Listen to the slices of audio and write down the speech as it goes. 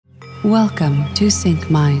Welcome to Sync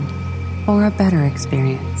Mind. For a better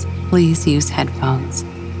experience, please use headphones.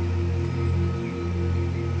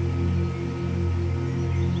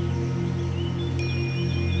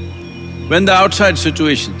 When the outside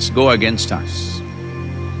situations go against us,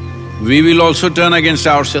 we will also turn against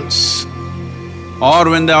ourselves. Or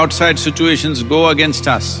when the outside situations go against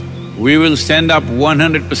us, we will stand up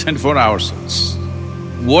 100% for ourselves.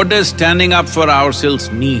 What does standing up for ourselves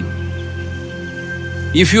mean?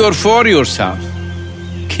 If you are for yourself,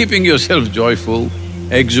 keeping yourself joyful,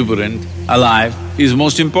 exuberant, alive is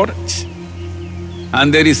most important.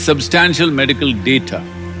 And there is substantial medical data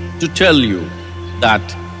to tell you that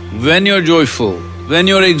when you're joyful, when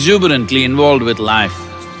you're exuberantly involved with life,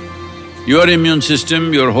 your immune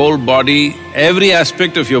system, your whole body, every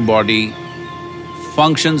aspect of your body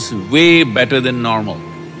functions way better than normal.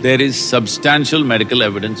 There is substantial medical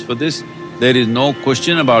evidence for this. There is no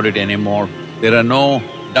question about it anymore. There are no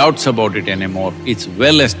doubts about it anymore. It's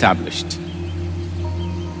well established.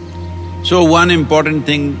 So one important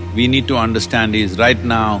thing we need to understand is right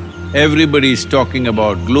now, everybody is talking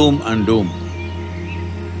about gloom and doom.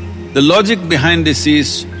 The logic behind this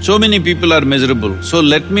is, so many people are miserable, so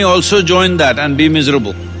let me also join that and be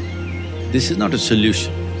miserable. This is not a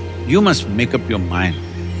solution. You must make up your mind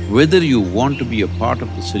whether you want to be a part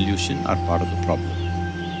of the solution or part of the problem.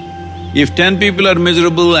 If 10 people are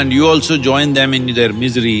miserable and you also join them in their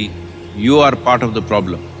misery, you are part of the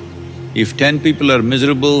problem. If 10 people are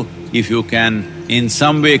miserable, if you can in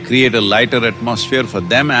some way create a lighter atmosphere for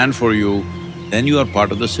them and for you, then you are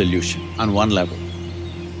part of the solution on one level.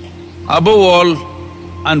 Above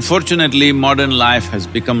all, unfortunately, modern life has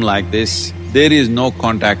become like this. There is no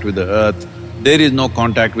contact with the earth, there is no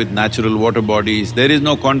contact with natural water bodies, there is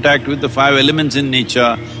no contact with the five elements in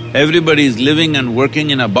nature. Everybody is living and working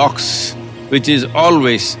in a box which is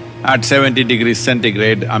always at 70 degrees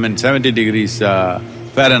centigrade, 70 degrees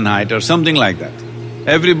Fahrenheit or something like that.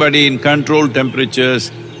 Everybody in controlled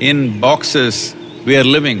temperatures, in boxes, we are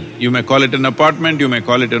living. You may call it an apartment, you may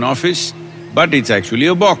call it an office, but it's actually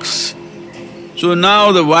a box. So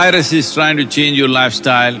now the virus is trying to change your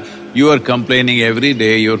lifestyle. You are complaining every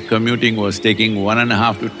day your commuting was taking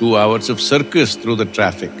 1.5 to 2 hours of circus through the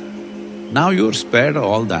traffic. Now you're spared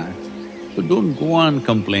all that, so don't go on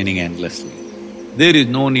complaining endlessly. There is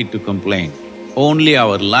no need to complain, only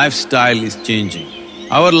our lifestyle is changing.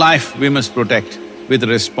 Our life we must protect with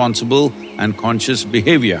responsible and conscious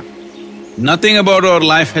behavior. Nothing about our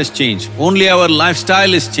life has changed, only our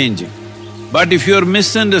lifestyle is changing. But if you're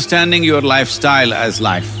misunderstanding your lifestyle as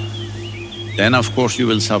life, then of course you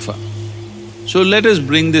will suffer. So let us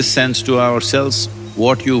bring this sense to ourselves.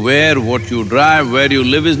 What you wear, what you drive, where you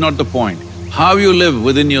live is not the point. How you live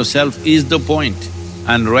within yourself is the point.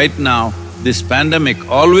 And right now, this pandemic,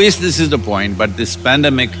 always this is the point, but this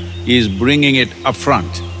pandemic is bringing it up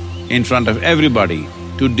front, in front of everybody,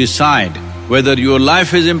 to decide whether your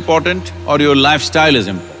life is important or your lifestyle is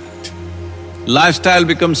important. Lifestyle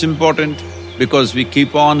becomes important because we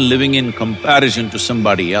keep on living in comparison to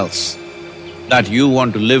somebody else. That you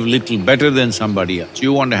want to live little better than somebody else,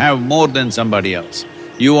 you want to have more than somebody else,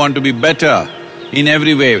 you want to be better in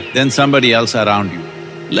every way than somebody else around you.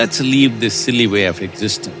 Let's leave this silly way of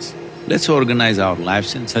existence. Let's organize our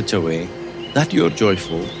lives in such a way that you're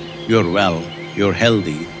joyful, you're well, you're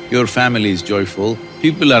healthy, your family is joyful,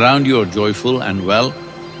 people around you are joyful and well.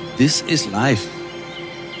 This is life.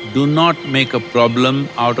 Do not make a problem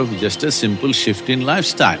out of just a simple shift in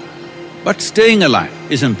lifestyle. But staying alive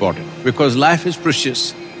is important because life is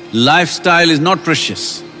precious. Lifestyle is not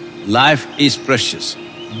precious, life is precious.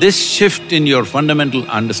 This shift in your fundamental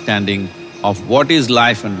understanding of what is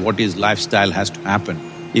life and what is lifestyle has to happen.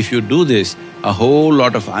 If you do this, a whole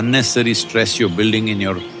lot of unnecessary stress you're building in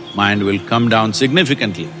your mind will come down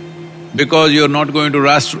significantly. Because you're not going to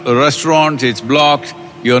restaurants, it's blocked,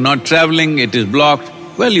 you're not traveling, it is blocked,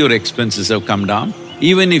 well, your expenses have come down.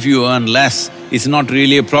 Even if you earn less, it's not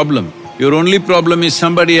really a problem. Your only problem is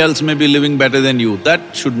somebody else may be living better than you,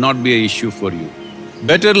 that should not be an issue for you.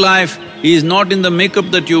 Better life is not in the makeup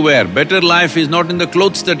that you wear, better life is not in the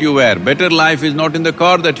clothes that you wear, better life is not in the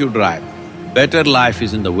car that you drive. Better life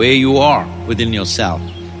is in the way you are within yourself.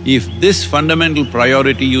 If this fundamental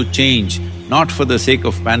priority you change, not for the sake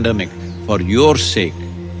of pandemic, for your sake,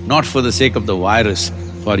 not for the sake of the virus,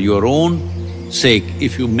 for your own sake,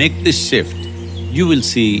 if you make this shift, you will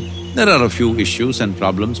see there are a few issues and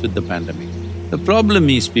problems with the pandemic. The problem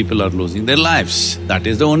is people are losing their lives, that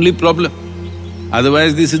is the only problem.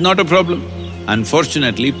 Otherwise, this is not a problem.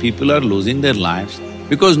 Unfortunately, people are losing their lives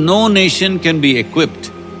because no nation can be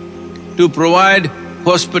equipped to provide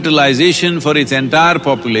hospitalization for its entire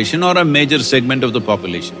population or a major segment of the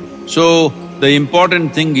population. So, the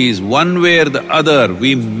important thing is, one way or the other,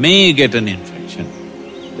 we may get an infection.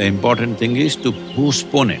 The important thing is to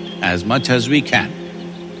postpone it as much as we can.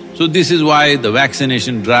 So this is why the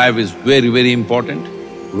vaccination drive is very, very important.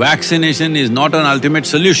 Vaccination is not an ultimate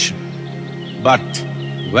solution, but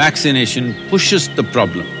vaccination pushes the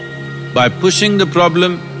problem. By pushing the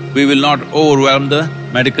problem, we will not overwhelm the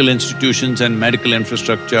medical institutions and medical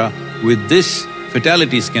infrastructure. With this,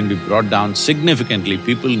 fatalities can be brought down significantly,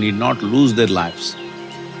 people need not lose their lives.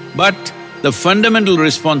 But the fundamental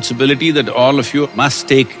responsibility that all of you must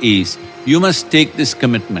take is, you must take this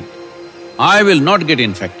commitment. I will not get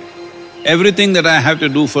infected. Everything that I have to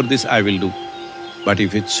do for this, I will do. But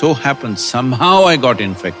if it so happens somehow I got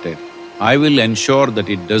infected, I will ensure that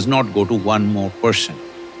it does not go to one more person.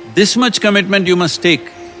 This much commitment you must take.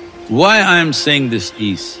 Why I am saying this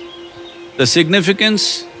is, the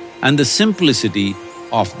significance and the simplicity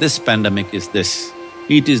of this pandemic is this: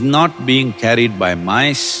 it is not being carried by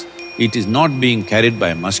mice, it is not being carried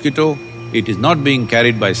by mosquito, it is not being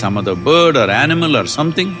carried by some other bird or animal or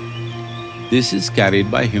something. This is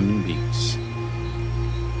carried by human beings.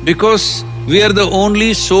 Because we are the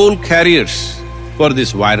only sole carriers for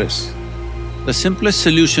this virus, the simplest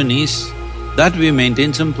solution is that we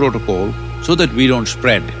maintain some protocol so that we don't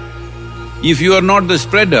spread. If you are not the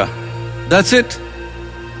spreader, that's it.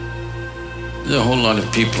 There's a whole lot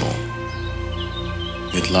of people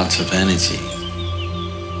with lots of energy,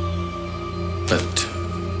 but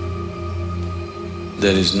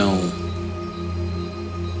there is no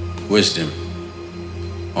wisdom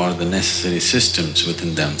or the necessary systems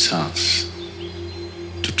within themselves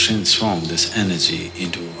to transform this energy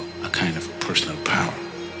into a kind of a personal power.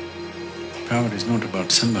 Power is not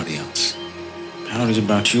about somebody else, power is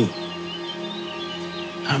about you.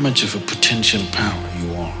 How much of a potential power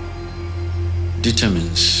you are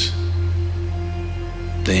determines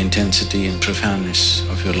the intensity and profoundness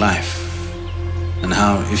of your life and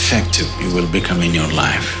how effective you will become in your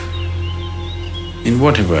life, in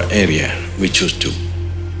whatever area we choose to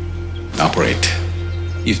operate.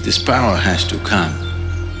 If this power has to come,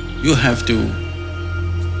 you have to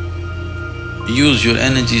use your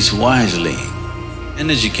energies wisely.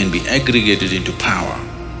 Energy can be aggregated into power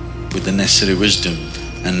with the necessary wisdom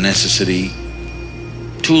and necessary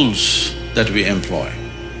tools that we employ.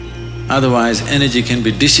 Otherwise, energy can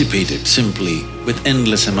be dissipated simply with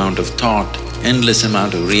endless amount of thought, endless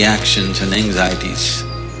amount of reactions and anxieties.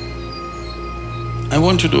 I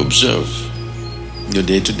want you to observe your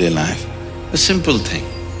day-to-day life, a simple thing.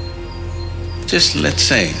 Just let's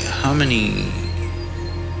say, how many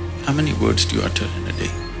words do you utter in a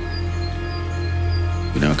day?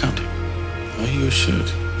 You never counted? Oh, you should.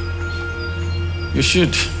 You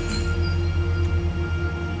should.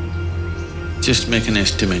 Just make an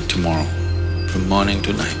estimate tomorrow, from morning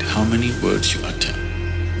to night, how many words you utter.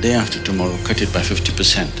 Day after tomorrow, cut it by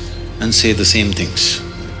 50% and say the same things.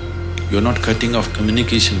 You're not cutting off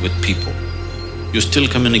communication with people. You're still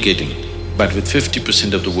communicating, but with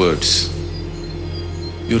 50% of the words.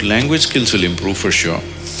 Your language skills will improve for sure.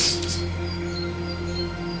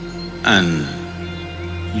 And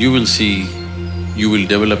you will see, you will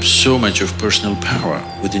develop so much of personal power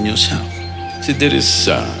within yourself. See, there is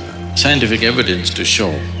scientific evidence to show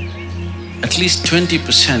at least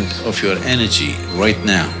 20% of your energy right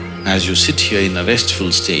now, as you sit here in a restful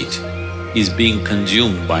state, is being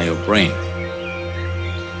consumed by your brain.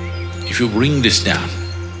 If you bring this down,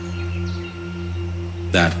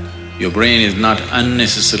 that your brain is not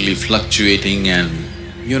unnecessarily fluctuating and,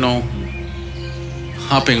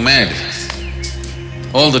 hopping mad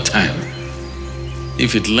all the time.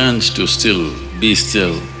 If it learns to be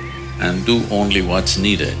still and do only what's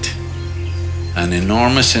needed, an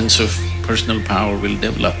enormous sense of personal power will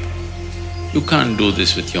develop. You can't do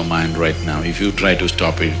this with your mind right now. If you try to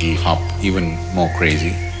stop it, it'll hop even more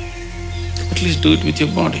crazy. At least do it with your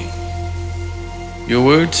body. Your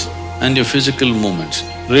words and your physical movements,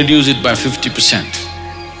 reduce it by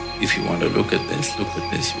 50%. If you want to look at this, look at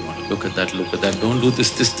this. If you want to look at that, look at that. Don't do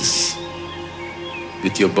this.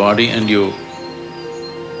 With your body and your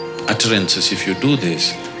utterances, if you do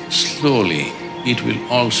this, slowly it will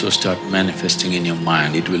also start manifesting in your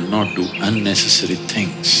mind. It will not do unnecessary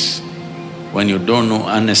things. When you don't know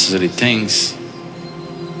unnecessary things,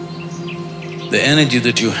 the energy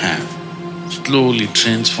that you have slowly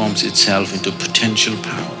transforms itself into potential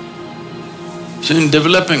power. So in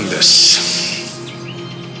developing this,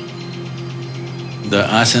 the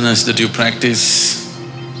asanas that you practice,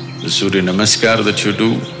 the Surya Namaskar that you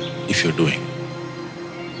do, if you're doing,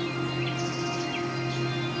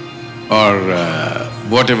 or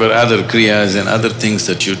whatever other kriyas and other things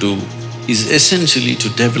that you do, is essentially to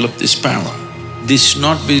develop this power. This should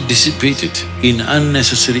not be dissipated in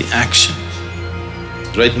unnecessary action.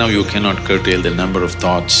 Right now you cannot curtail the number of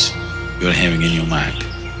thoughts you're having in your mind.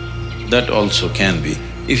 That also can be,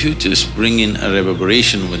 if you just bring in a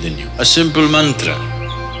reverberation within you, a simple mantra.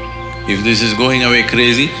 If this is going away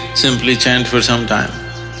crazy, simply chant for some time,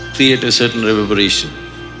 create a certain reverberation.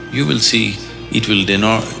 You will see it will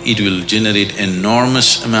generate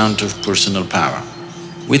enormous amount of personal power.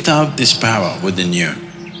 Without this power within you,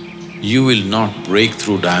 you will not break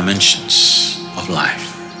through dimensions of life.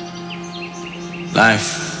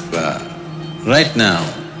 Right now,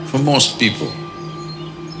 for most people,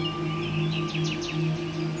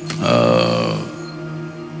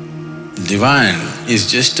 divine is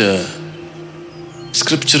just a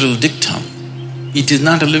scriptural dictum. It is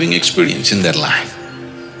not a living experience in their life.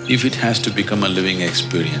 If it has to become a living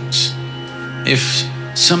experience, if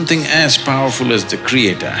something as powerful as the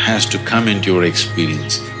Creator has to come into your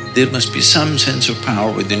experience, there must be some sense of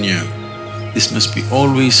power within you. This must be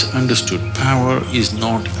always understood. Power is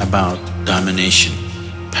not about domination.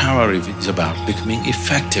 Power is about becoming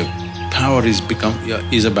effective. Power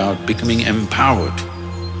is about becoming empowered.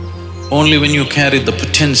 Only when you carry the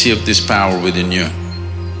potency of this power within you,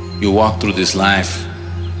 you walk through this life.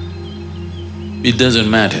 It doesn't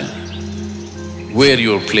matter where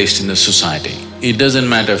you're placed in the society. It doesn't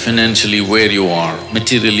matter financially where you are,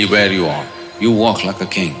 materially where you are. You walk like a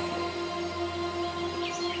king.